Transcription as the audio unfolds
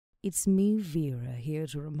It's me, Vera, here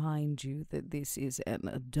to remind you that this is an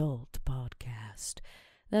adult podcast.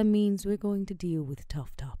 That means we're going to deal with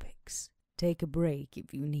tough topics. Take a break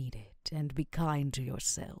if you need it, and be kind to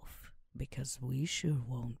yourself, because we sure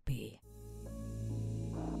won't be.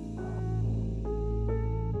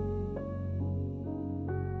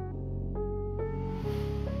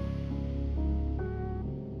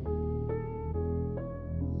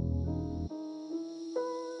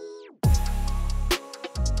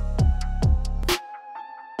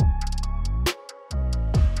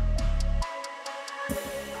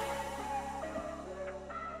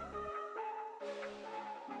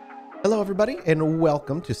 Hello, everybody, and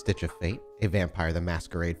welcome to Stitch of Fate, a Vampire the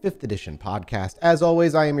Masquerade 5th edition podcast. As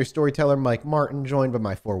always, I am your storyteller, Mike Martin, joined by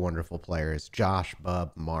my four wonderful players, Josh,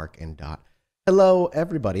 Bub, Mark, and Dot. Hello,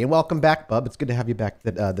 everybody, and welcome back, Bub. It's good to have you back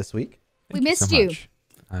this week. We missed you.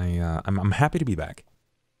 I'm happy to be back.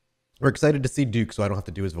 We're excited to see Duke, so I don't have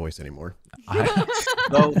to do his voice anymore.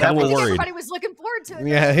 Everybody was looking forward to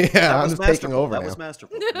it. Yeah, I'm just taking over now. That was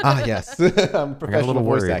masterful. Yes. I'm I got a professional little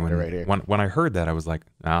voice worried actor right here. when I heard that. I was like,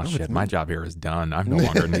 oh shit, my job here is done. I'm no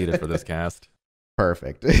longer needed for this cast.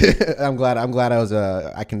 Perfect. I'm glad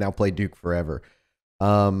I can now play Duke forever.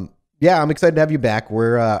 Yeah, I'm excited to have you back.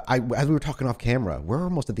 We're as we were talking off camera, we're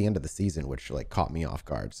almost at the end of the season, which caught me off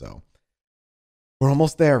guard. So we're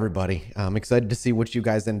almost there, everybody. I'm excited to see what you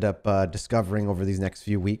guys end up discovering over these next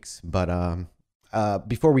few weeks. But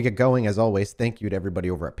before we get going, as always, thank you to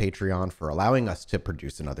everybody over at Patreon for allowing us to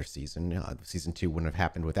produce another season. Season 2 wouldn't have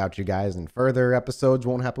happened without you guys, and further episodes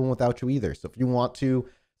won't happen without you either. So if you want to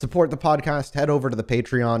support the podcast, head over to the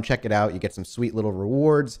Patreon, check it out. You get some sweet little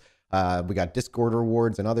rewards. We got Discord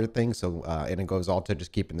rewards and other things, so and it goes all to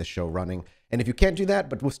just keeping the show running. And if you can't do that,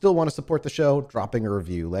 but we still want to support the show, dropping a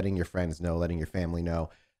review, letting your friends know, letting your family know,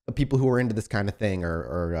 the people who are into this kind of thing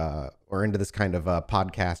or into this kind of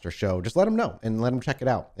podcast or show, just let them know and let them check it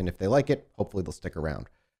out. And if they like it, hopefully they'll stick around.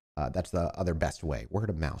 That's the other best way, word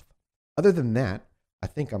of mouth. Other than that, I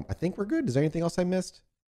think we're good. Is there anything else I missed?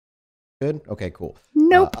 Good? Okay, cool.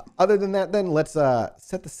 Nope. Other than that, then let's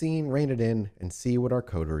set the scene, rein it in, and see what our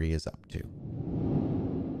coterie is up to.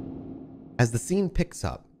 As the scene picks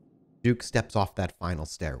up, Duke steps off that final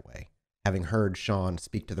stairway, having heard Shaun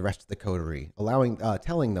speak to the rest of the coterie,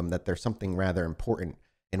 telling them that there's something rather important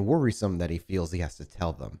and worrisome that he feels he has to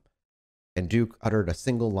tell them. And Duke uttered a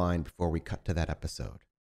single line before we cut to that episode.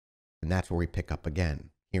 And that's where we pick up again,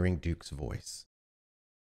 hearing Duke's voice.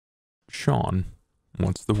 Shaun,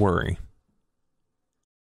 what's the worry?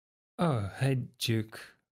 Oh, hey, Duke.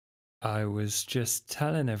 I was just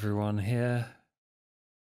telling everyone here.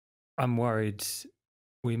 I'm worried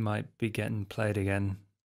we might be getting played again.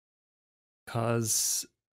 Because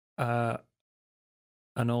an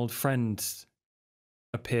old friend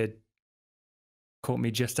appeared, caught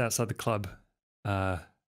me just outside the club the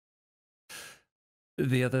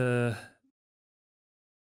other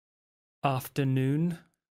afternoon.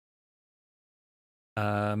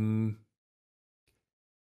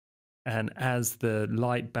 And as the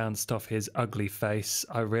light bounced off his ugly face,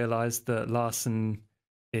 I realized that Larson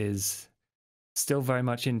is still very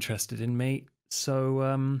much interested in me. So,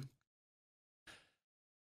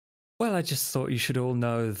 well, I just thought you should all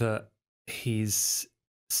know that he's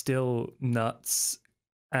still nuts,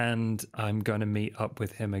 and I'm going to meet up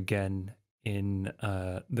with him again in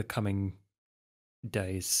the coming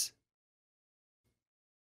days.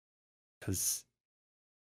 Because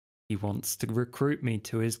he wants to recruit me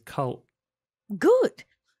to his cult. Good.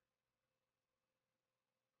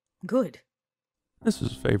 Good. This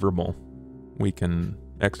is favorable. We can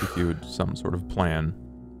execute some sort of plan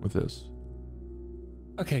with this.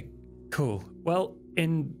 Okay, cool. Well,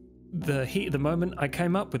 in the heat of the moment, I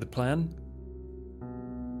came up with a plan.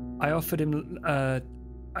 I offered him, I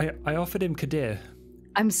offered him Qadir.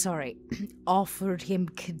 I'm sorry. Offered him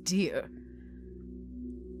Qadir.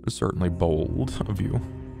 It's certainly bold of you.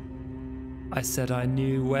 I said I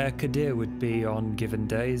knew where Qadir would be on given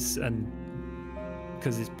days, and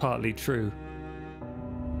because it's partly true.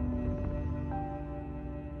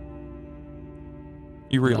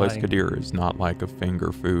 You realize Lying. Qadir is not like a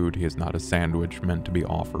finger food. He is not a sandwich meant to be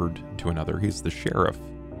offered to another. He's the sheriff,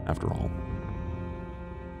 after all.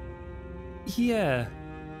 Yeah.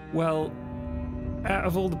 Well, out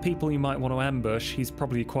of all the people you might want to ambush, he's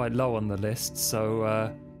probably quite low on the list,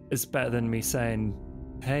 so it's better than me saying,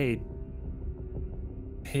 hey,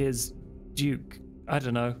 here's Duke. I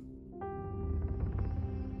don't know.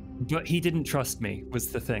 But he didn't trust me,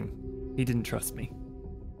 was the thing. He didn't trust me.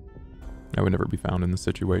 I would never be found in this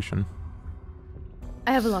situation.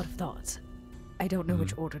 I have a lot of thoughts. I don't know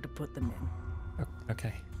which order to put them in.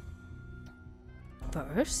 Okay.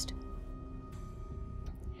 First,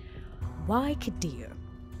 why Qadir?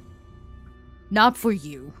 Not for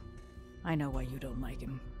you. I know why you don't like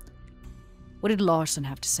him. What did Larson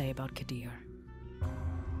have to say about Qadir?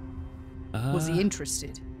 Was he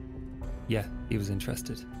interested? Yeah, he was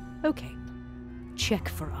interested. Okay. Check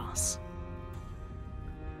for us.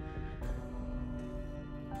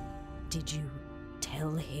 Did you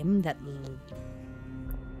tell him that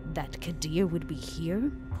Qadir would be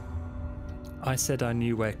here? I said I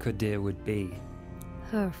knew where Qadir would be.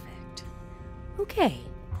 Perfect. Okay,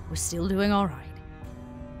 we're still doing all right.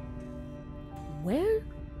 Where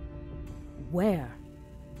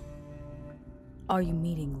are you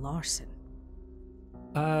meeting Larson?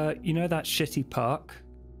 You know that shitty park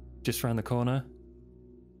just round the corner?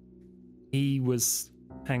 He was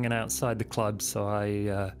hanging outside the club, so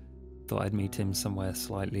I thought I'd meet him somewhere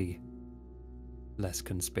slightly less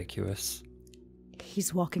conspicuous.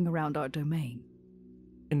 He's walking around our domain.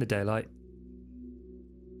 In the daylight.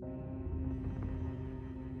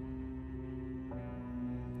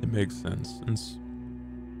 It makes sense.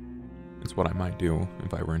 It's what I might do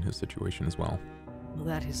if I were in his situation as well. Well,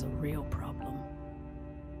 that is a real problem.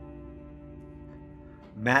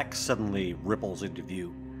 Max suddenly ripples into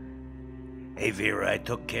view. Hey, Vera, I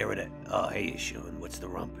took care of that. Oh, hey, Shaun, what's the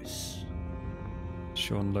rumpus?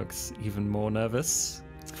 Shaun looks even more nervous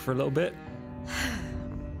for a little bit.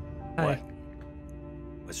 What? Hi.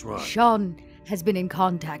 What's wrong? Shaun has been in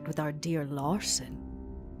contact with our dear Larson.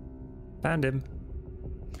 Found him.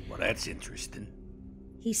 Well, that's interesting.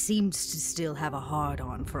 He seems to still have a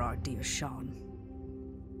hard-on for our dear Shaun.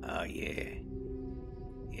 Oh, yeah.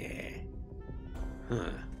 Yeah.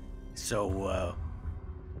 Huh. So,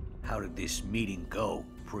 how did this meeting go?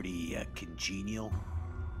 Pretty, congenial?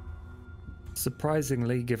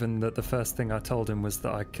 Surprisingly, given that the first thing I told him was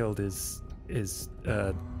that I killed his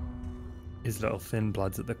little thin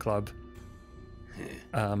bloods at the club.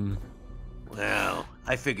 Well,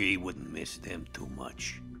 I figure he wouldn't miss them too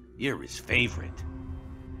much. You're his favorite.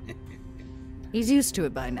 He's used to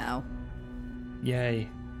it by now. Yay.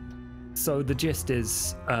 So the gist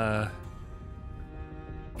is,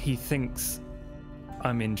 he thinks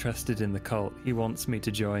I'm interested in the cult. He wants me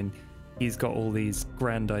to join. He's got all these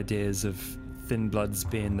grand ideas of thin bloods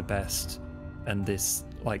being the best, and this,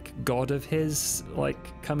 like, god of his,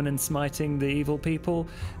 like, coming and smiting the evil people.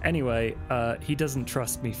 Anyway, he doesn't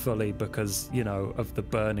trust me fully because, you know, of the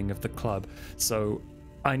burning of the club. So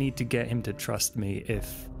I need to get him to trust me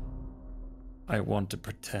if I want to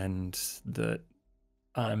pretend that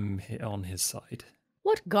I'm on his side.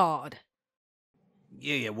 What god?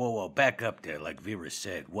 Yeah, whoa, back up there, like Vera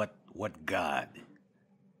said. What god?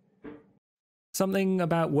 Something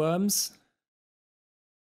about worms?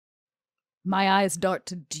 My eyes dart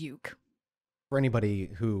to Duke. For anybody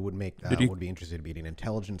who would Did would be interested in being an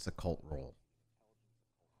intelligence occult role.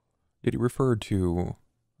 Did he refer to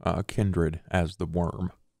Kindred as the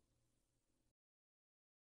worm?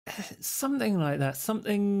 Something like that.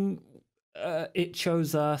 Something, it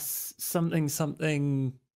chose us. Something,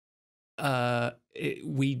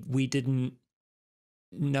 we didn't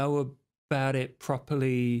know about it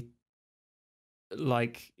properly.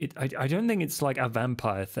 Like, I don't think it's like a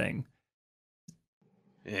vampire thing.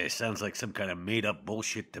 Yeah, it sounds like some kind of made-up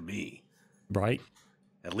bullshit to me. Right?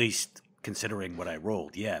 At least, considering what I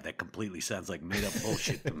rolled, yeah, that completely sounds like made-up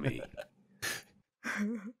bullshit to me.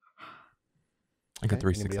 I got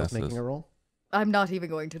 3 Anybody else successes. making a roll? I'm not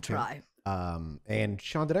even going to try. And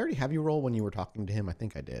Shaun, did I already have you roll when you were talking to him? I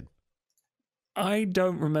think I did. I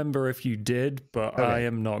don't remember if you did, but Okay. I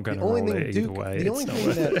am not going to roll it either way. The only It's not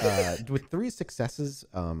thing worth that with 3 successes,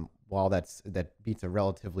 while that beats a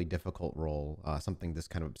relatively difficult roll, something this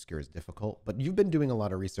kind of obscure is difficult. But you've been doing a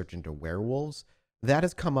lot of research into werewolves. That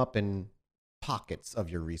has come up in pockets of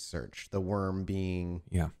your research. The worm being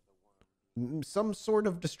some sort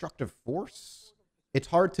of destructive force. It's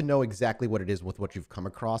hard to know exactly what it is with what you've come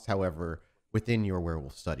across. However, within your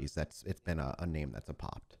werewolf studies, it's been a name that's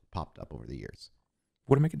popped up over the years.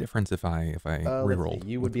 Would it make a difference if I rerolled?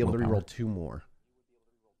 You would be able to reroll 2 more.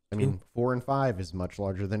 I mean, 4 and 5 is much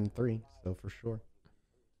larger than 3, so for sure.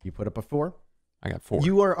 You put up a 4. I got 4.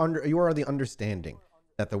 You are the understanding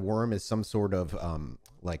that the worm is some sort of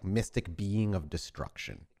like mystic being of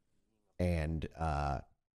destruction, and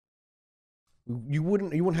you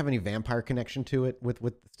wouldn't have any vampire connection to it with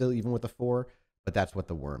still even with the 4, but that's what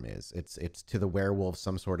the worm is. It's to the werewolf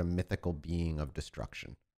some sort of mythical being of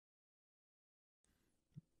destruction.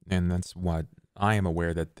 And that's what I am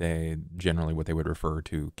aware that they generally what they would refer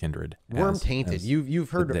to Kindred Worm as, tainted. as You've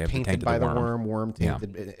heard they of have tainted by the worm. worm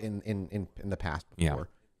tainted in the past before.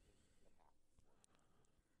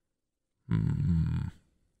 Yeah.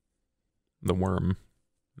 the worm.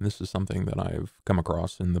 This is something that I've come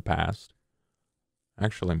across in the past.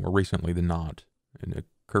 Actually, more recently than not. And it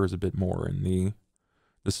occurs a bit more in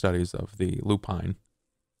the studies of the lupine.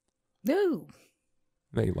 No.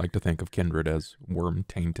 They like to think of kindred as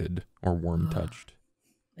worm-tainted or worm-touched.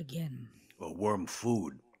 Again. Or worm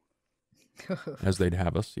food. As they'd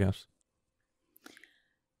have us, yes.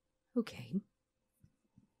 Okay.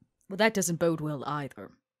 Well, that doesn't bode well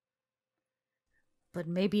either. But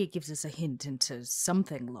maybe it gives us a hint into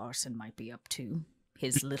something Larson might be up to.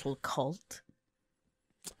 His little cult.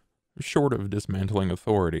 Short of dismantling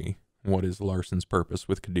authority, what is Larson's purpose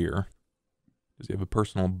with Qadir? Does he have a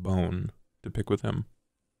personal bone to pick with him?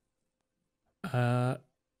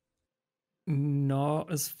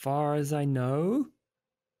 Not as far as I know.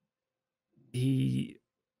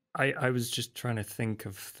 I was just trying to think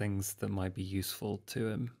of things that might be useful to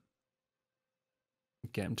him.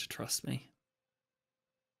 Get him to trust me.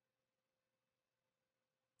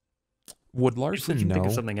 Would Larson Think know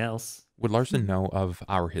of something else? Would Larson know of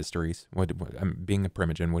our histories? Being a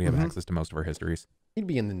primogen, would he have Mhm. access to most of our histories? He'd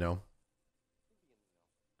be in the know.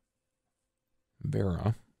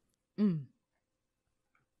 Vera,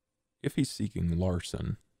 if he's seeking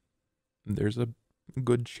Larson, there's a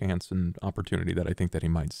good chance and opportunity that I think that he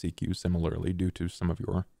might seek you similarly due to some of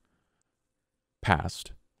your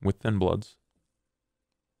past with Thin Bloods.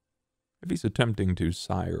 If he's attempting to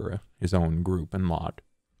sire his own group and lot,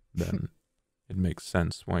 then it makes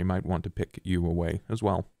sense why he might want to pick you away as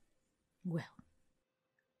well. Well,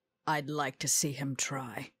 I'd like to see him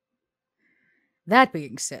try. That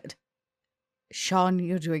being said, Shaun,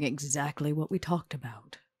 you're doing exactly what we talked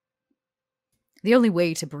about. The only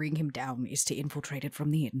way to bring him down is to infiltrate it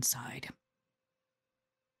from the inside.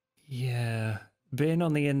 Yeah. Being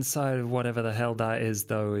on the inside of whatever the hell that is,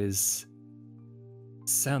 though,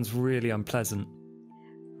 sounds really unpleasant.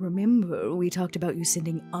 Remember, we talked about you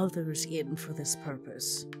sending others in for this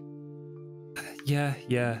purpose. Yeah.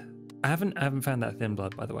 I haven't found that Thin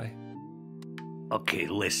Blood, by the way. Okay,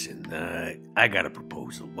 listen, I got a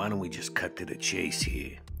proposal. Why don't we just cut to the chase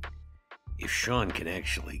here? If Shaun can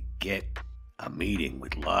actually get a meeting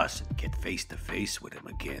with Larson, get face-to-face with him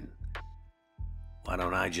again, why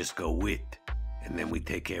don't I just go with, and then we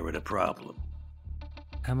take care of the problem?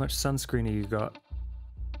 How much sunscreen have you got?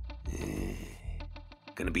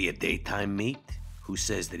 Gonna be a daytime meet? Who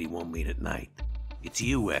says that he won't meet at night? It's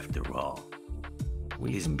you, after all.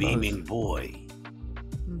 His can beaming both. boy.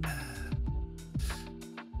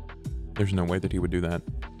 There's no way that he would do that.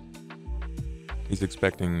 He's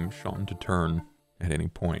expecting Shaun to turn at any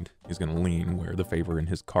point. He's going to lean where the favor in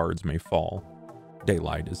his cards may fall.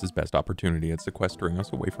 Daylight is his best opportunity at sequestering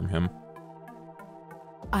us away from him.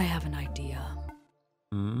 I have an idea.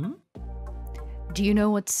 Hmm? Do you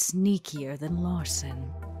know what's sneakier than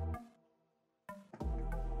Larson?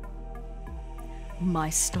 My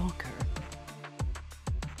stalker.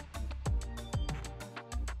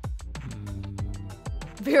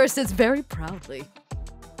 Vera says very proudly.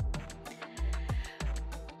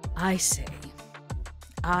 I say,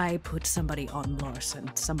 I put somebody on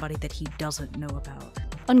Larson, somebody that he doesn't know about,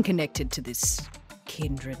 unconnected to this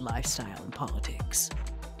kindred lifestyle and politics.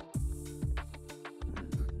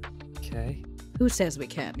 Okay. Who says we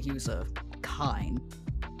can't use a Kine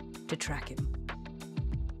to track him?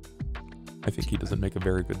 I think he doesn't make a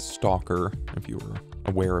very good stalker if you were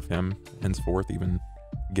aware of him, henceforth even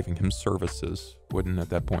giving him services. Wouldn't at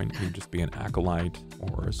that point he just be an acolyte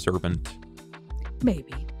or a servant?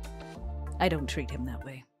 Maybe. I don't treat him that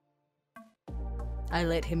way. I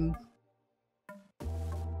let him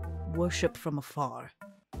worship from afar.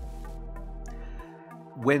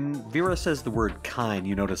 When Vera says the word kind,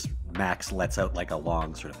 you notice Max lets out like a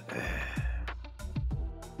long sort of...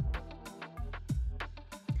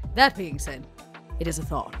 That being said, it is a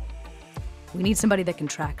thought. We need somebody that can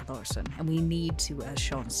track Larson, and we need to, as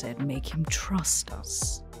Shaun said, make him trust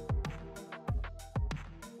us.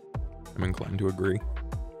 I'm inclined to agree.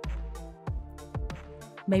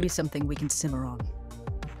 Maybe something we can simmer on.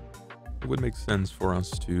 It would make sense for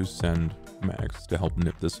us to send Max to help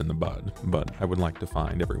nip this in the bud, but I would like to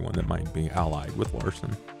find everyone that might be allied with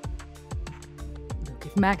Larson. Look,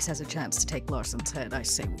 if Max has a chance to take Larson's head, I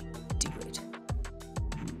say we do it.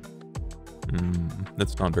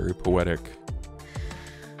 That's not very poetic.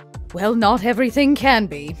 Well, not everything can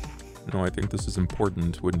be. No, I think this is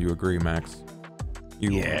important. Wouldn't you agree, Max?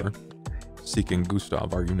 You are seeking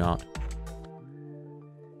Gustav, are you not?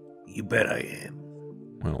 You bet I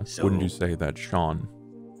am. Well, So- wouldn't you say that Shaun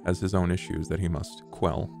has his own issues that he must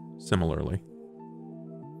quell similarly?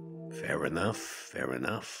 Fair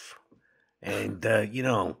enough. And,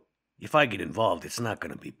 if I get involved, it's not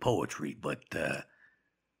going to be poetry, but it'll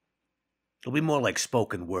be more like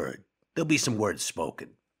spoken word. There'll be some words spoken.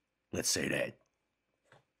 Let's say that.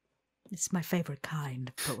 It's my favorite kind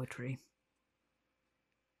of poetry.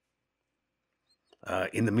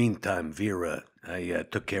 In the meantime, Vera, I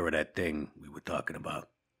took care of that thing we were talking about.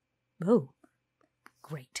 Oh,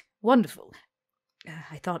 great. Wonderful.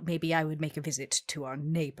 I thought maybe I would make a visit to our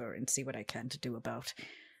neighbor and see what I can to do about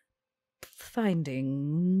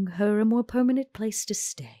finding her a more permanent place to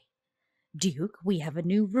stay. Duke, we have a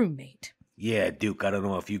new roommate. Yeah, Duke, I don't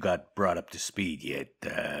know if you got brought up to speed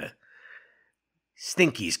yet.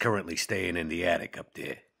 Stinky's currently staying in the attic up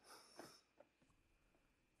there.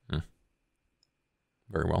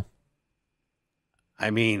 Very well.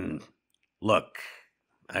 I mean, look,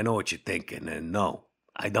 I know what you're thinking, and no,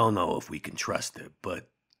 I don't know if we can trust her, but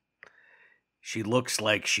she looks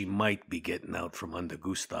like she might be getting out from under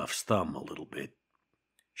Gustav's thumb a little bit.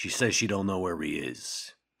 She says she don't know where he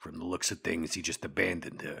is. From the looks of things, he just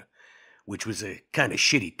abandoned her, which was a kind of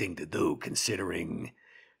shitty thing to do, considering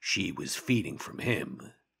she was feeding from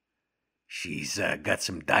him. She's got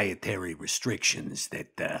some dietary restrictions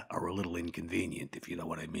that are a little inconvenient, if you know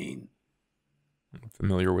what I mean. I'm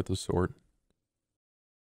familiar with the sort.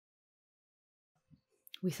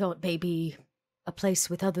 We thought maybe a place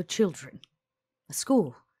with other children, a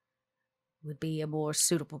school, would be a more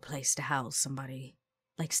suitable place to house somebody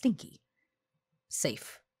like Stinky.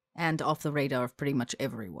 Safe, and off the radar of pretty much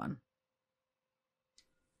everyone.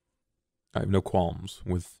 I have no qualms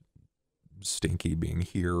with Stinky being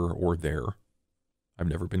here or there. I've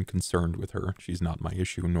never been concerned with her. She's not my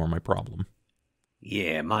issue nor my problem.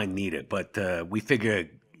 Yeah, mine neither, but we figure,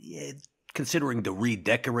 considering the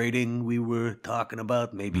redecorating we were talking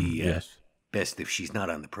about, maybe yes. Best if she's not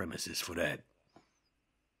on the premises for that.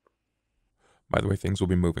 By the way, things will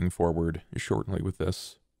be moving forward shortly with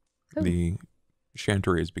this. Oh. The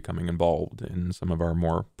Chantery is becoming involved in some of our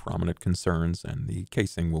more prominent concerns, and the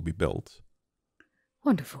casing will be built.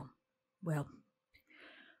 Wonderful. Well,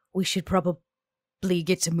 we should probably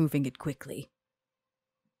get to moving it quickly.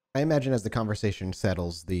 I imagine as the conversation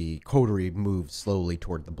settles, the coterie moves slowly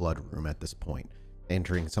toward the blood room at this point,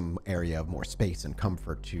 entering some area of more space and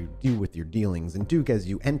comfort to do with your dealings. And Duke, as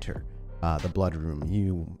you enter the blood room,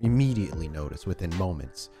 you immediately notice within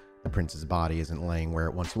moments the prince's body isn't laying where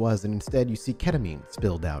it once was, and instead you see ketamine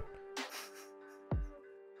spilled out.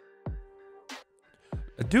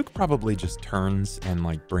 Duke probably just turns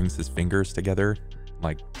and brings his fingers together,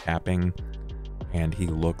 tapping, and he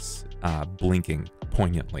looks blinking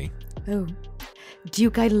poignantly. Oh,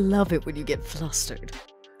 Duke, I love it when you get flustered.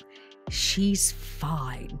 She's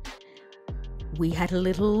fine. We had a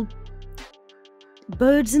little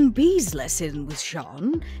birds and bees lesson with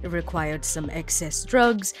Shaun. It required some excess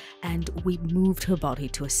drugs, and we moved her body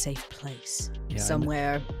to a safe place. Yeah,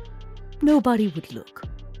 somewhere nobody would look.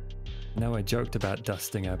 No, I joked about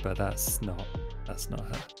dusting her, but that's not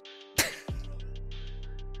her.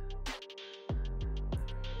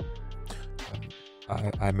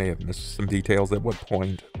 I may have missed some details. At what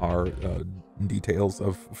point are details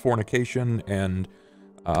of fornication and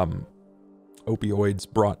opioids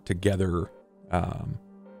brought together?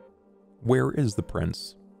 Where is the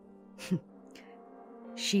prince?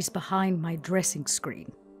 She's behind my dressing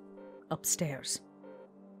screen, upstairs.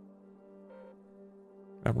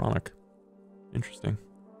 Ironic. Interesting.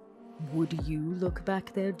 Would you look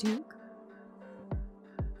back there, Duke?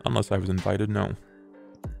 Unless I was invited, no.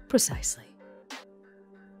 Precisely.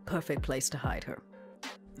 Perfect place to hide her.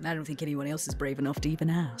 I don't think anyone else is brave enough to even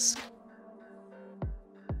ask.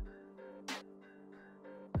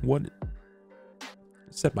 What?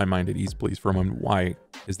 Set my mind at ease, please, for a moment. Why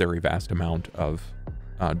is there a vast amount of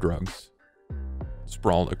drugs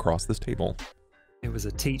sprawled across this table? It was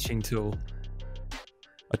a teaching tool.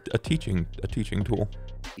 A teaching tool.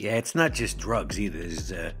 Yeah, it's not just drugs either.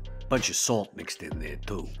 There's a bunch of salt mixed in there,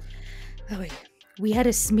 too. Oh, we had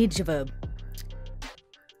a smidge of a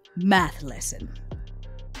math lesson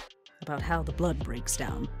about how the blood breaks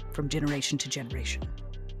down from generation to generation.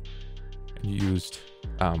 And you used,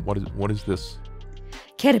 what is this?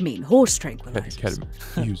 Ketamine, horse tranquilizers.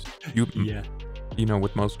 Ketamine. Yeah. You know,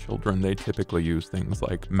 with most children, they typically use things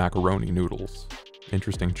like macaroni noodles.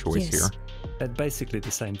 Interesting choice Yes. here. They're basically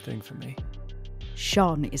the same thing for me.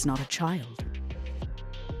 Shaun is not a child.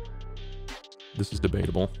 This is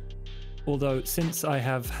debatable. Although, since I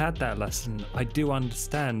have had that lesson, I do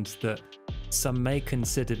understand that some may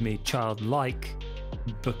consider me childlike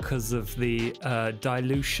because of the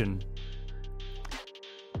dilution.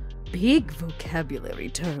 Big vocabulary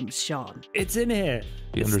terms, Shaun. It's in here.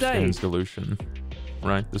 He It understands stayed. dilution,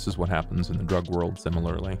 right? This is what happens in the drug world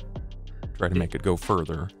similarly. Try to make it go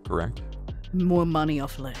further, correct? More money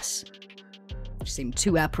off less. Seemed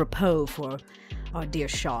too apropos for our dear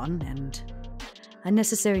Shaun, and a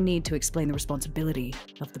necessary need to explain the responsibility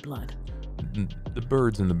of the blood. The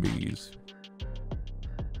birds and the bees.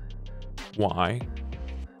 Why?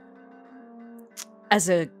 As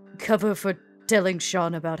a cover for telling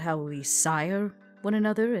Shaun about how we sire one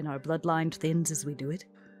another and our bloodline thins as we do it.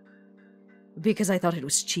 Because I thought it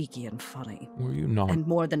was cheeky and funny. Were you not And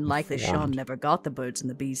more than likely, Shaun informed? never got the birds and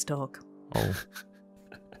the bees talk. Oh.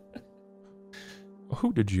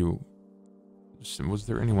 Who did you... Was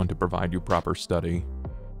there anyone to provide you proper study?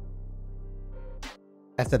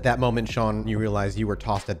 As at that moment, Shaun, you realize you were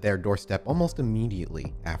tossed at their doorstep almost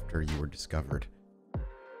immediately after you were discovered.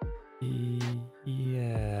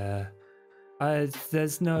 Yeah.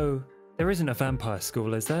 There isn't a vampire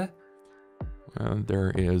school, is there?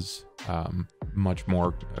 There is much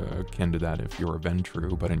more akin to that if you're a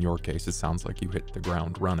Ventru, but in your case, it sounds like you hit the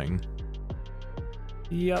ground running.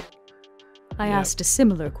 Yep. I Yep. asked a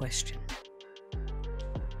similar question.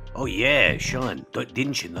 Oh yeah, Shaun,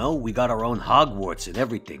 didn't you know? We got our own Hogwarts and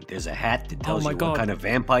everything. There's a hat that tells my you God. what kind of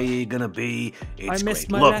vampire you're gonna be. It's I missed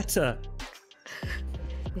great. my Look, letter.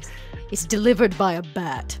 It's delivered by a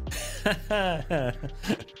bat.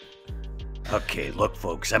 Okay, look,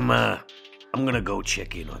 folks, I'm gonna go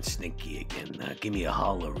check in on Stinky again. Give me a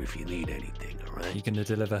holler if you need anything, all right? You gonna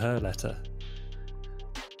deliver her letter?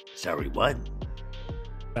 Sorry, what?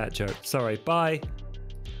 Bad joke. Sorry. Bye.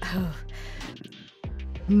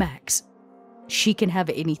 Max, she can have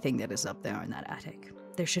anything that is up there in that attic.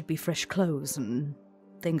 There should be fresh clothes and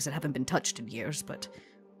things that haven't been touched in years, but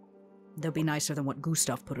they'll be nicer than what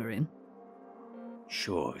Gustav put her in.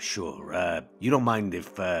 Sure. You don't mind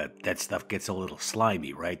if that stuff gets a little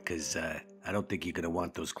slimy, right? Because I don't think you're gonna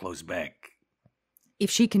want those clothes back. If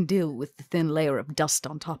she can deal with the thin layer of dust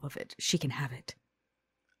on top of it, she can have it.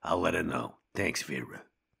 I'll let her know. Thanks, Vera.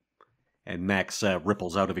 And Max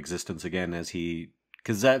ripples out of existence again as he...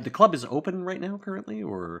 Because the club is open right now currently,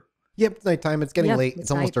 or... Yep, it's nighttime. It's getting Yeah, late. it's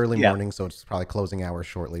It's almost night. early Yeah. morning, so it's probably closing hours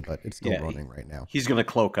shortly, but it's still Yeah, running right now. He's going to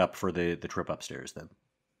cloak up for the trip upstairs then.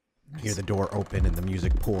 You hear the door open and the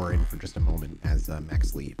music pour in for just a moment as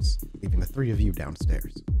Max leaves, leaving the three of you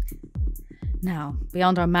downstairs. Now,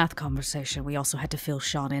 beyond our math conversation, we also had to fill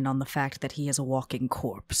Shaun in on the fact that he is a walking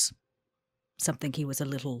corpse. Something he was a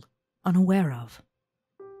little unaware of.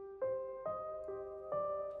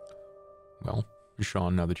 Well,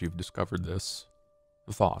 Shaun, now that you've discovered this,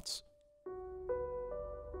 thoughts?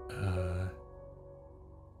 It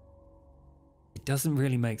doesn't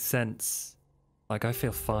really make sense. Like, I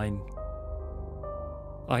feel fine.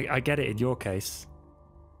 I get it in your case.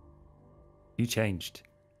 You changed.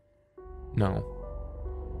 No,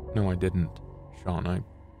 I didn't, Shaun. I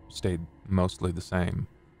stayed mostly the same.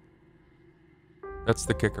 That's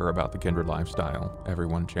the kicker about the kindred lifestyle.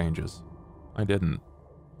 Everyone changes. I didn't.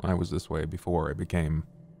 I was this way before I became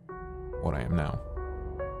what I am now.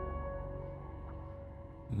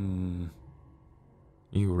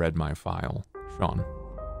 You read my file, Shaun.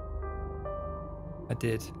 I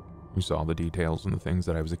did. You saw the details and the things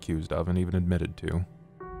that I was accused of and even admitted to.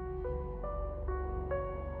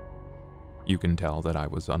 You can tell that I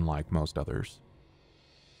was unlike most others.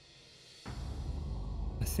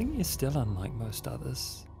 I think you're still unlike most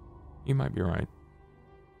others. You might be right.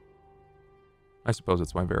 I suppose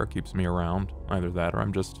that's why Vera keeps me around. Either that or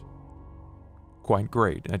I'm just quite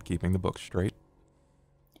great at keeping the books straight.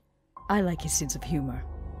 I like his sense of humor.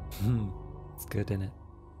 It's good, isn't it?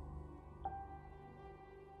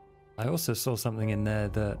 I also saw something in there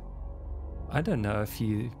that I don't know if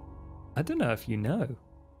you know.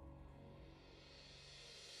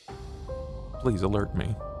 Please alert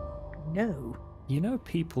me. No. You know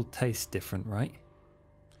people taste different, right?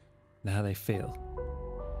 And how they feel.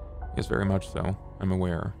 Yes, very much so. I'm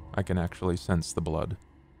aware. I can actually sense the blood.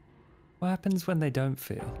 What happens when they don't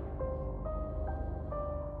feel?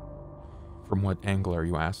 From what angle are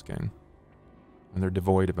you asking? When they're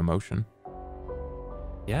devoid of emotion?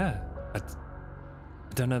 Yeah, I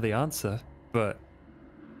don't know the answer, but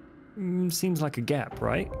seems like a gap,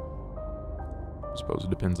 right? I suppose it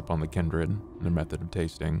depends upon the kindred and their method of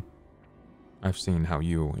tasting. I've seen how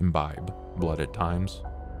you imbibe blood at times.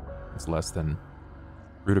 It's less than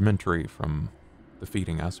rudimentary from the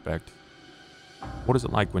feeding aspect. What is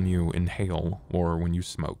it like when you inhale or when you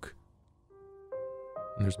smoke?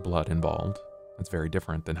 And there's blood involved. It's very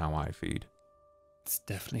different than how I feed. It's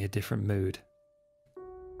definitely a different mood.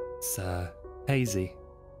 It's hazy.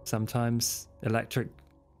 Sometimes electric,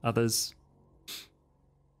 others.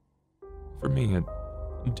 For me, it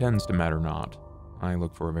tends to matter not. I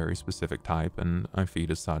look for a very specific type, and I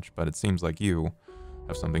feed as such, but it seems like you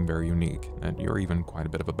have something very unique, and you're even quite a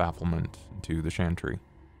bit of a bafflement to the Chantry.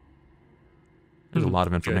 There's a lot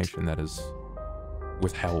of information that is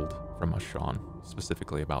withheld from us, Shaun,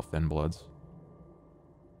 specifically about Thin Bloods.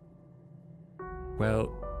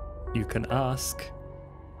 Well, you can ask,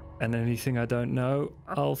 and anything I don't know,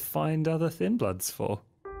 I'll find other Thin Bloods for.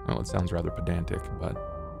 Well, it sounds rather pedantic,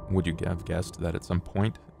 but would you have guessed that at some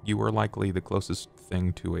point you were likely the closest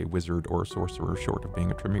thing to a wizard or sorcerer short of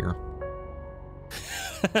being a Tremere?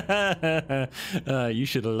 You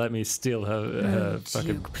should have let me steal her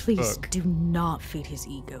fucking Duke, please book. do not feed his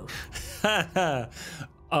ego.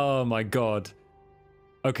 Oh my god.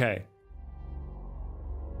 Okay.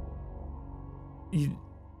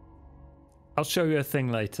 I'll show you a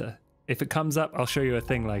thing later. If it comes up, I'll show you a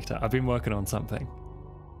thing later. I've been working on something.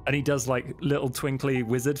 And he does like little twinkly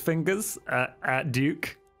wizard fingers at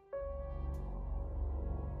Duke.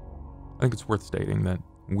 I think it's worth stating that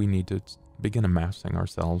we need to begin amassing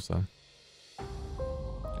ourselves a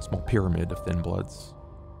small pyramid of Thin Bloods.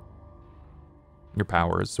 Your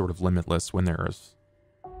power is sort of limitless when there is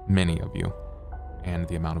many of you, and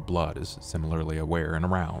the amount of blood is similarly aware and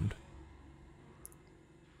around.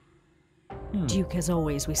 Duke, as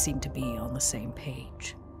always, we seem to be on the same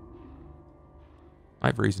page. I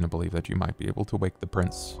have reason to believe that you might be able to wake the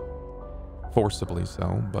prince. Forcibly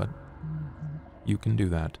so, but you can do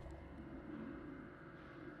that.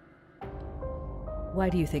 Why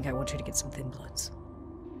do you think I want you to get some Thin Bloods?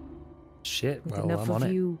 Shit, With well, enough I'm on of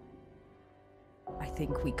it. you, I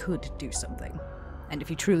think we could do something. And if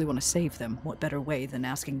you truly want to save them, what better way than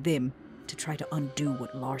asking them to try to undo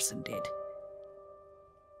what Larson did?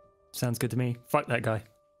 Sounds good to me. Fuck that guy.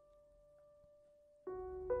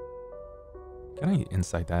 Can I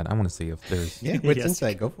insight that? I want to see if there's... Yeah, what's Yes.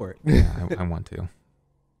 insight? Go for it. Yeah, I want to.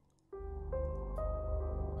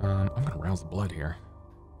 I'm going to rouse the blood here.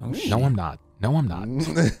 Oh, shit. No, I'm not. No, I'm not.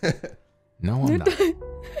 No, I'm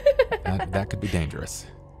not. That could be dangerous.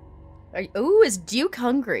 Ooh, is Duke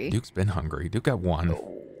hungry? Duke's been hungry. Duke got one. At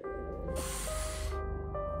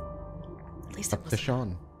least it Up to was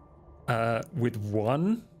Shaun. With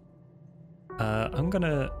one, I'm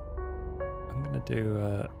gonna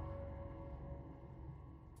do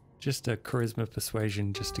just a charisma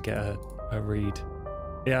persuasion just to get a read.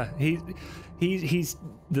 Yeah, he's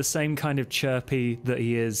the same kind of chirpy that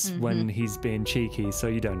he is when he's being cheeky, so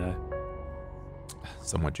you don't know.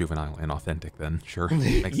 Somewhat juvenile and authentic then. Sure.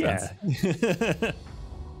 Makes sense.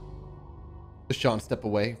 Does Shaun step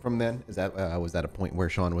away from then? Is that was that a point where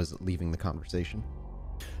Shaun was leaving the conversation?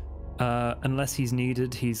 Unless he's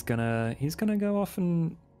needed, he's gonna go off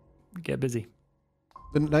and get busy.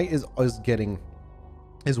 The night is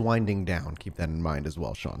winding down. Keep that in mind as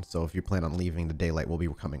well, Shaun. So if you plan on leaving, the daylight will be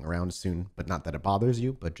coming around soon. But not that it bothers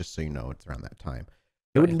you, but just so you know, it's around that time.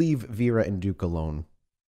 It would leave Vera and Duke alone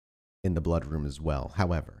in the blood room as well.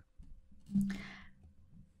 However,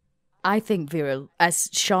 I think Vera, as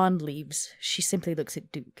Shaun leaves, she simply looks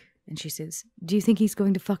at Duke and she says, "Do you think he's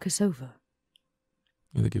going to fuck us over?"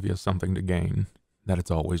 They give you something to gain, that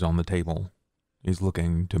it's always on the table. He's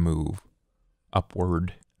looking to move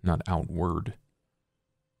upward, not outward.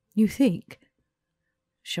 You think?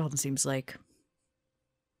 Shaun seems like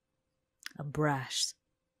a brash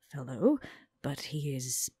fellow, but he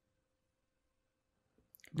is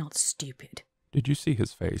not stupid. Did you see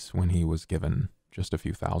his face when he was given just a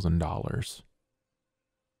few $1,000s?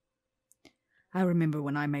 I remember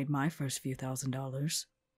when I made my first few $1,000s.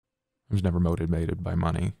 I was never motivated by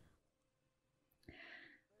money.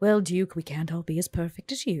 Well, Duke, we can't all be as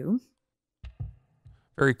perfect as you.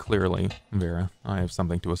 Very clearly, Vera, I have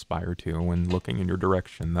something to aspire to when looking in your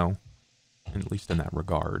direction, though. At least in that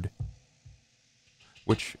regard.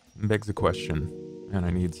 Which begs a question, and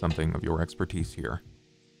I need something of your expertise here.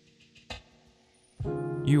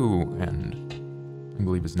 You and I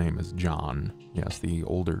believe his name is John. Yes, the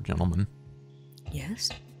older gentleman. Yes?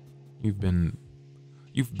 You've been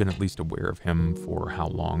at least aware of him for how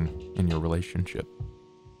long in your relationship?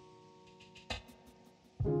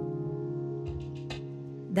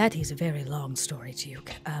 That is a very long story,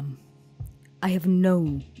 Duke. I have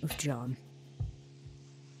known of John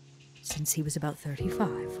since he was about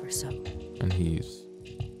 35 or so. And he's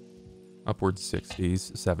upwards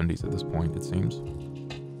 60s, 70s at this point, it seems.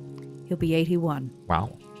 He'll be 81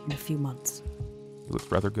 Wow. in a few months. He looks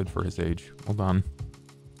rather good for his age. Well done.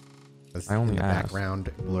 I only in the asked.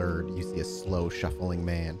 background, blurred, you see a slow shuffling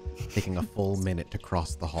man taking a full minute to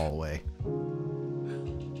cross the hallway.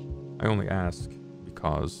 I only ask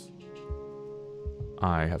because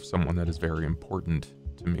I have someone that is very important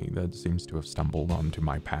to me that seems to have stumbled onto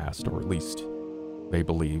my past, or at least they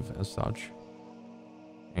believe as such.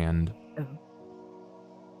 And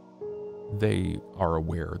they are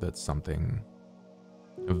aware that something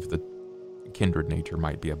of the kindred nature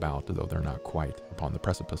might be about, though they're not quite upon the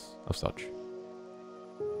precipice of such.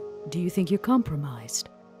 Do you think you're compromised?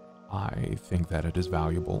 I think that it is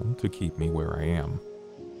valuable to keep me where I am,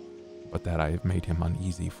 but that I have made him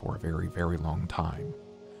uneasy for a very, very long time,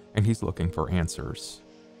 and he's looking for answers.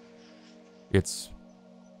 It's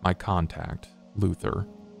my contact, Luther.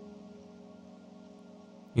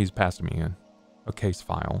 He's passed me a case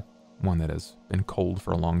file, one that has been cold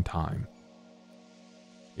for a long time.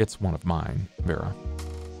 It's one of mine, Vera.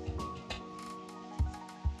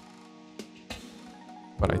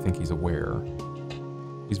 But I think he's aware.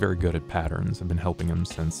 He's very good at patterns. I've been helping him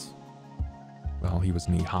since, well, he was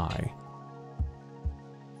knee-high.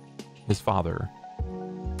 His father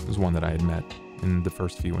was one that I had met in the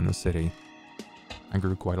first few in the city. I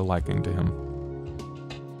grew quite a liking to him.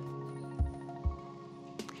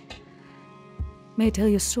 May I tell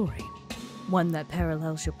you a story? One that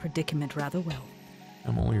parallels your predicament rather well.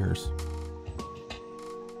 I'm all ears.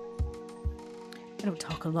 I don't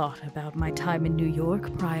talk a lot about my time in New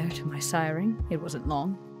York prior to my siring. It wasn't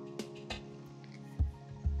long.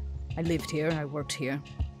 I lived here, I worked here.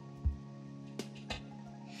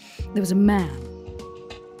 There was a man.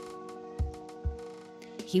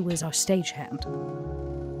 He was our stagehand.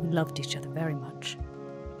 We loved each other very much.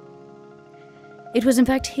 It was in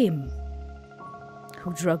fact him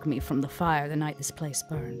who drugged me from the fire the night this place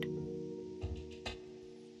burned.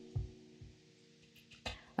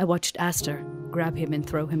 I watched Aster grab him and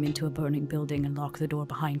throw him into a burning building and lock the door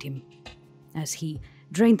behind him as he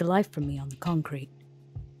drained the life from me on the concrete.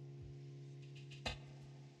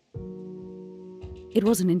 It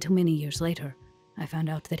wasn't until many years later I found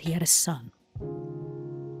out that he had a son,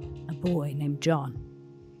 a boy named John.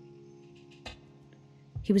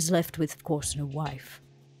 He was left with, of course, no wife.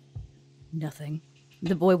 Nothing.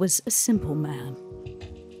 The boy was a simple man.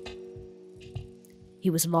 He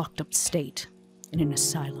was locked upstate in an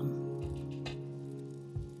asylum.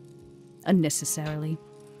 Unnecessarily.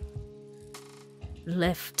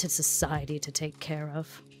 Left to society to take care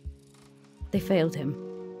of. They failed him.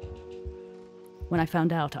 When I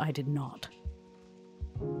found out, I did not.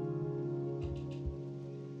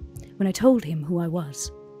 When I told him who I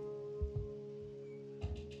was,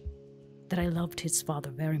 that I loved his father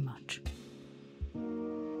very much,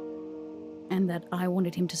 and that I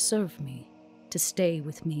wanted him to serve me, to stay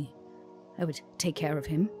with me, I would take care of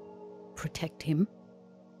him, protect him,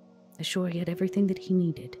 assure he had everything that he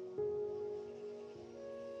needed.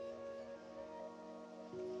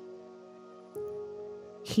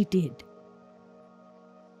 He did.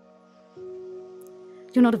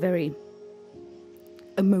 You're not a very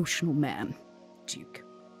emotional man, Duke.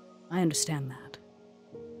 I understand that.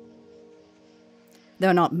 There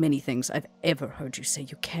are not many things I've ever heard you say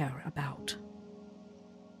you care about.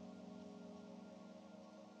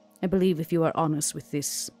 I believe if you are honest with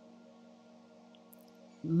this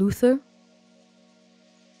Luther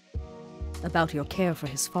about your care for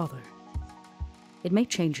his father, it may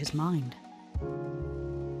change his mind.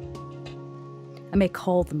 I may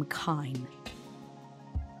call them kind,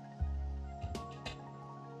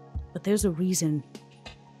 but there's a reason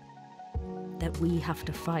that we have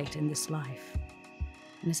to fight in this life,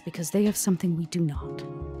 and it's because they have something we do not.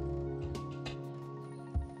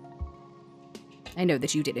 I know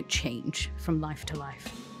that you didn't change from life to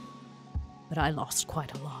life, but I lost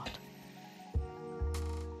quite a lot.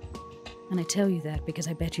 And I tell you that because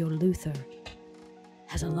I bet your Luther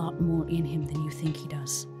has a lot more in him than you think he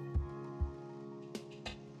does.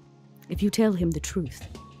 If you tell him the truth,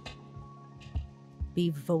 be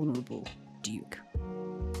vulnerable, Duke.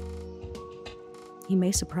 He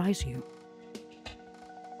may surprise you.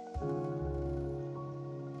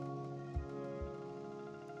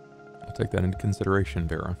 I'll take that into consideration,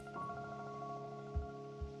 Vera.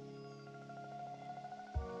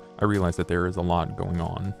 I realize that there is a lot going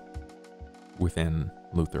on within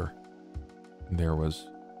Luther. There was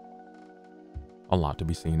a lot to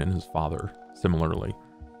be seen in his father, similarly.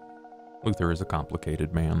 Luther is a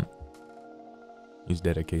complicated man. He's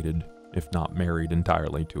dedicated, if not married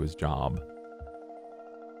entirely, to his job.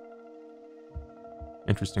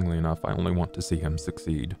 Interestingly enough, I only want to see him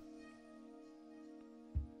succeed.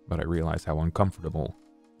 But I realize how uncomfortable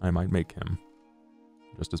I might make him,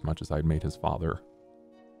 just as much as I'd made his father.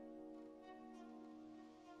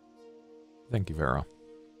 Thank you, Vera.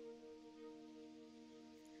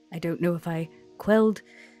 I don't know if I quelled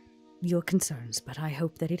your concerns, but I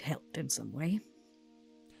hope that it helped in some way.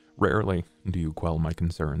 Rarely do you quell my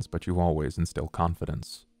concerns, but you always instill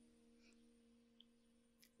confidence.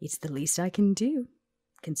 It's the least I can do,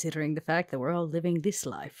 considering the fact that we're all living this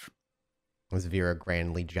life. As Vera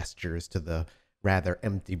grandly gestures to the rather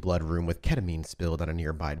empty blood room with ketamine spilled on a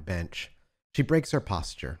nearby bench, she breaks her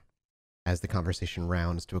posture as the conversation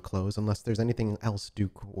rounds to a close, unless there's anything else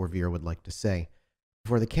Duke or Vera would like to say,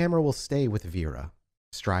 before the camera will stay with Vera,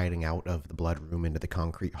 striding out of the blood room into the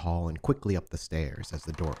concrete hall and quickly up the stairs as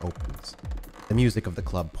the door opens. The music of the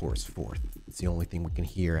club pours forth. It's the only thing we can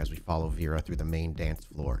hear as we follow Vera through the main dance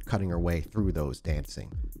floor, cutting her way through those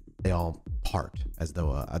dancing. They all part as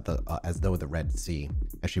though the Red Sea,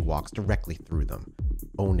 as she walks directly through them,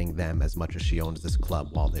 owning them as much as she owns this club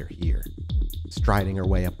while they're here. Striding her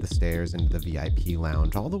way up the stairs into the VIP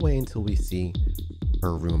lounge, all the way until we see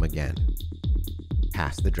her room again.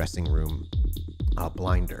 Past the dressing room, a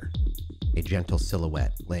blinder, a gentle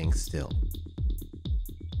silhouette laying still.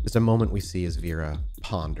 There's a moment we see as Vera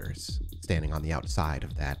ponders, standing on the outside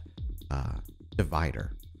of that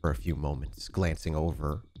divider for a few moments, glancing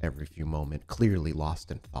over every few moments, clearly lost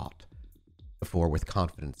in thought, before with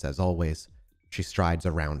confidence, as always, she strides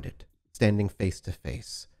around it, standing face to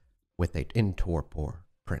face with an in torpor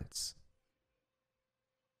prince.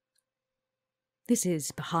 This is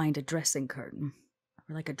behind a dressing curtain,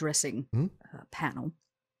 or like a dressing panel.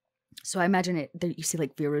 So I imagine you see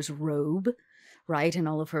like Vera's robe, right? And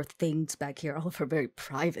all of her things back here, all of her very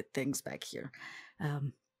private things back here.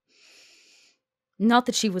 Not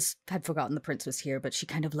that she had forgotten the prince was here, but she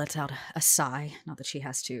kind of lets out a sigh, not that she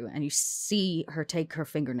has to. And you see her take her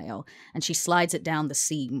fingernail and she slides it down the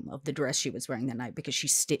seam of the dress she was wearing that night, because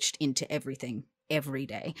she's stitched into everything every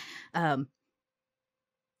day. And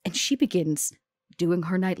she begins doing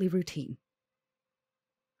her nightly routine.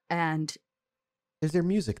 And is there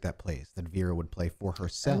music that plays that Vera would play for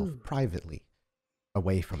herself privately,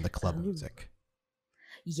 away from the club music?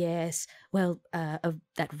 Yes. Well,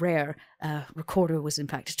 that rare recorder was in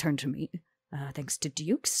fact turned to me, thanks to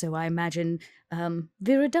Duke. So I imagine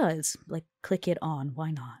Vera does, like, click it on.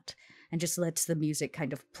 Why not? And just lets the music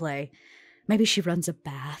kind of play. Maybe she runs a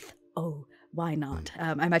bath. Oh, why not?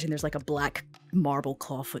 I imagine there's like a black marble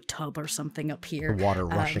clawfoot tub or something up here. The water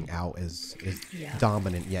rushing out is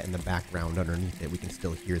dominant, yet in the background underneath it, we can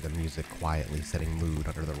still hear the music quietly setting mood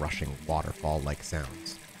under the rushing waterfall-like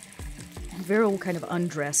sounds. Vera will kind of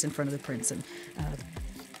undress in front of the prince and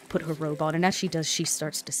put her robe on. And as she does, she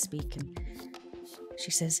starts to speak. And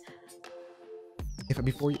she says...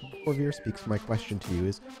 Before Vera speaks, my question to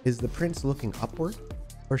you is the prince looking upward?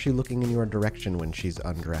 Or is she looking in your direction when she's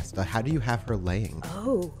undressed? How do you have her laying?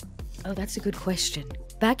 Oh, that's a good question.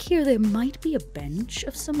 Back here, there might be a bench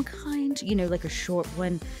of some kind, like a short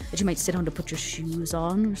one that you might sit on to put your shoes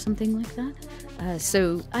on or something like that.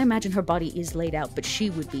 So I imagine her body is laid out, but she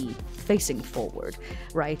would be facing forward,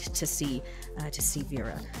 right, to see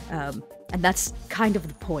Vera. And that's kind of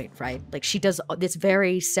the point, right? Like, she does this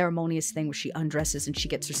very ceremonious thing where she undresses and she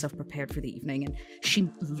gets herself prepared for the evening, and she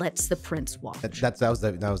lets the prince watch. That was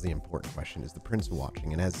the important question, is the prince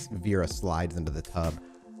watching? And as Vera slides into the tub,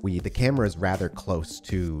 the camera is rather close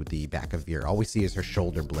to the back of Vera. All we see is her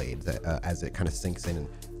shoulder blades as it kind of sinks in, and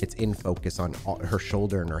it's in focus on her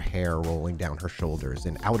shoulder and her hair rolling down her shoulders,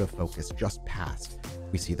 and out of focus just past,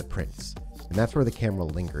 we see the prince. And that's where the camera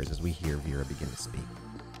lingers as we hear Vera begin to speak.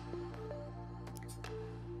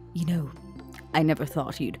 I never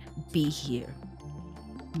thought you'd be here.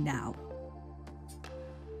 Now.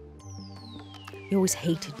 You always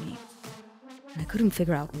hated me, and I couldn't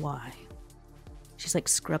figure out why. She's like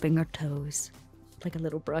scrubbing her toes, like a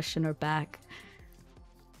little brush in her back.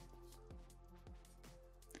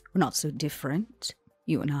 We're not so different,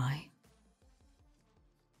 you and I.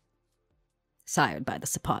 Sired by the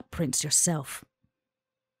Sapat prince yourself.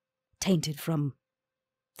 Tainted from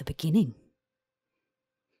the beginning.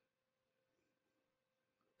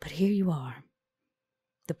 But here you are,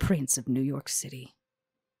 the prince of New York City.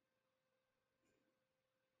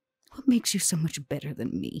 What makes you so much better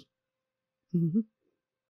than me? Mm-hmm.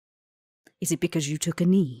 Is it because you took a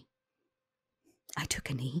knee? I took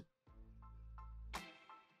a knee.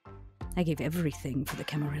 I gave everything for the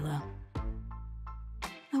Camarilla.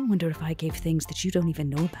 I wonder if I gave things that you don't even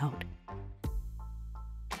know about.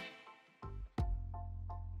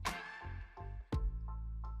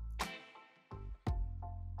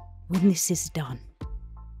 When this is done,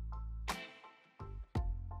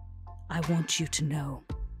 I want you to know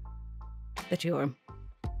that your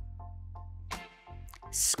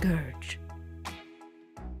scourge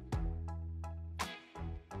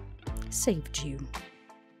saved you.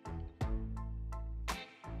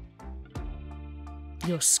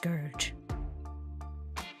 Your scourge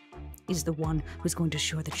is the one who's going to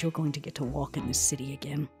ensure that you're going to get to walk in this city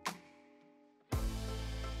again.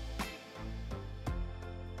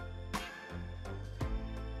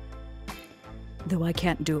 Though I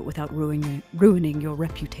can't do it without ruining your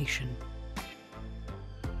reputation.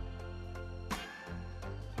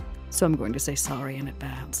 So I'm going to say sorry in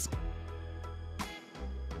advance.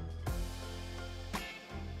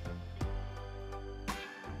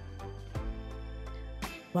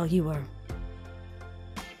 While you were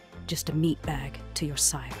just a meat bag to your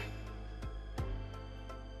sire,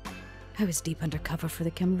 I was deep undercover for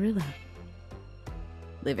the Camarilla,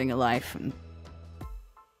 living a life and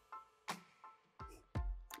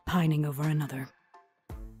pining over another.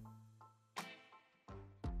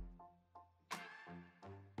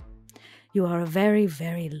 You are a very,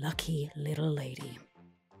 very lucky little lady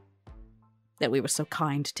that we were so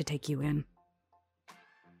kind to take you in.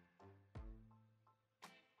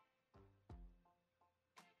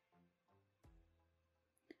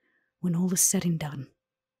 When all is said and done,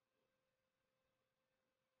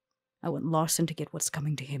 I want Larson to get what's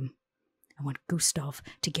coming to him. I want Gustav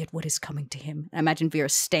to get what is coming to him. I imagine Vera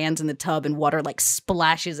stands in the tub and water like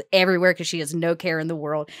splashes everywhere because she has no care in the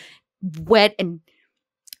world. Wet and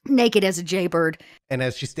naked as a jaybird. And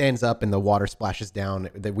as she stands up and the water splashes down,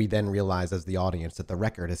 that we then realize as the audience that the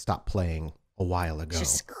record has stopped playing a while ago.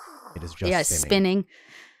 It is just spinning.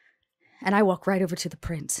 And I walk right over to the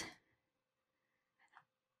prince.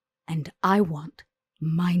 And I want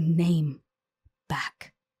my name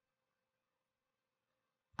back.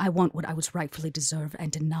 I want what I was rightfully deserved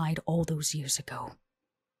and denied all those years ago.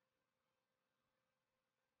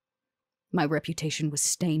 My reputation was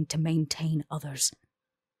stained to maintain others.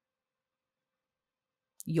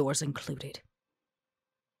 Yours included.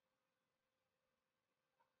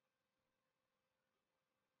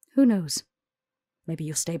 Who knows? Maybe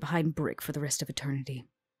you'll stay behind brick for the rest of eternity.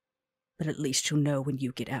 But at least you'll know when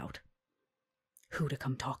you get out who to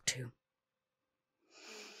come talk to.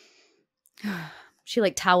 She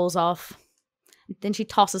towels off. Then she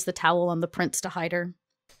tosses the towel on the prince to hide her.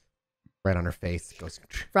 Right on her face. Goes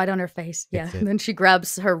right on her face, yeah. And then she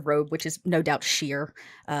grabs her robe, which is no doubt sheer,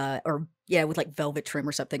 with velvet trim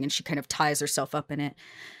or something, and she kind of ties herself up in it.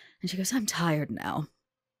 And she goes, I'm tired now.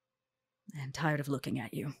 I'm tired of looking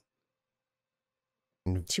at you.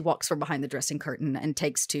 She walks from behind the dressing curtain and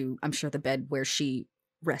takes to, I'm sure, the bed where she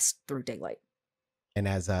rests through daylight. And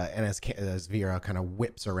as Vera kind of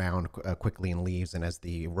whips around quickly and leaves, and as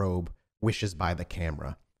the robe wishes by the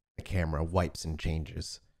camera wipes and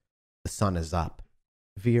changes. The sun is up.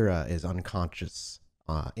 Vera is unconscious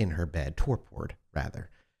in her bed, torpored, rather,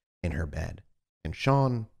 in her bed. And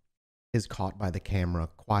Shaun is caught by the camera,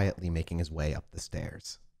 quietly making his way up the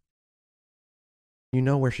stairs. You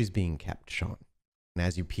know where she's being kept, Shaun. And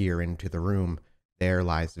as you peer into the room, there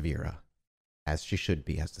lies Vera, as she should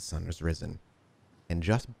be as the sun has risen. And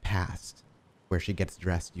just past where she gets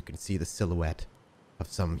dressed, you can see the silhouette of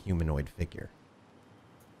some humanoid figure.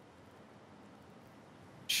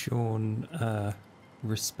 Shaun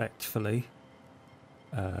respectfully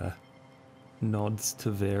nods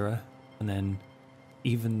to Vera, and then,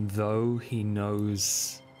 even though he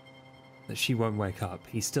knows that she won't wake up,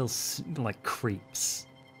 he still creeps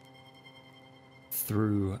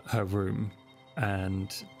through her room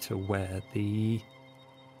and to where the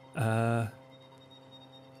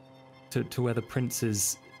to where the prince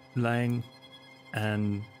is laying,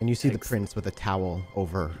 and you see the prince with a towel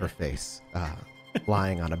over her face,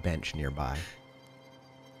 lying on a bench nearby.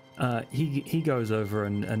 He goes over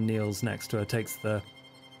and kneels next to her, takes the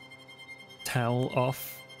towel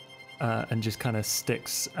off, and just kind of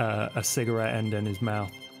sticks a cigarette end in his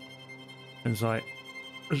mouth. And it's like,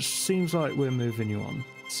 it seems like we're moving you on,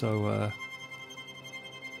 so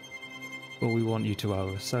well, we want you to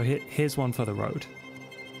owe. So here's one for the road.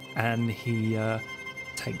 And he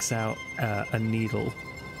takes out a needle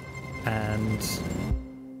and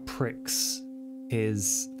pricks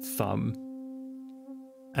his thumb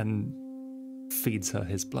and feeds her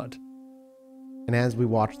his blood. And as we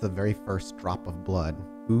watch the very first drop of blood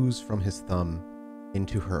ooze from his thumb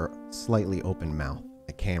into her slightly open mouth,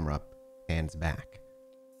 the camera pans back.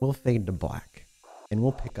 We'll fade to black, and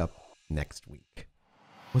we'll pick up next week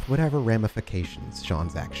with whatever ramifications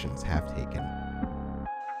Shaun's actions have taken.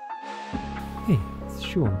 Hey, it's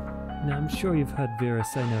Shaun. Now, I'm sure you've heard Vera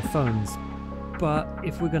say no phones, but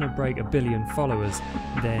if we're going to break 1 billion followers,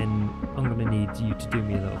 then I'm going to need you to do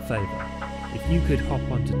me a little favour. If you could hop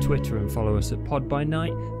onto Twitter and follow us at Pod by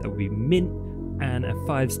Night, that would be mint, and a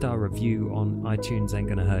 5-star review on iTunes ain't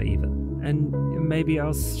going to hurt either. And maybe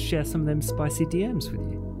I'll share some of them spicy DMs with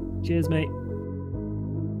you. Cheers, mate.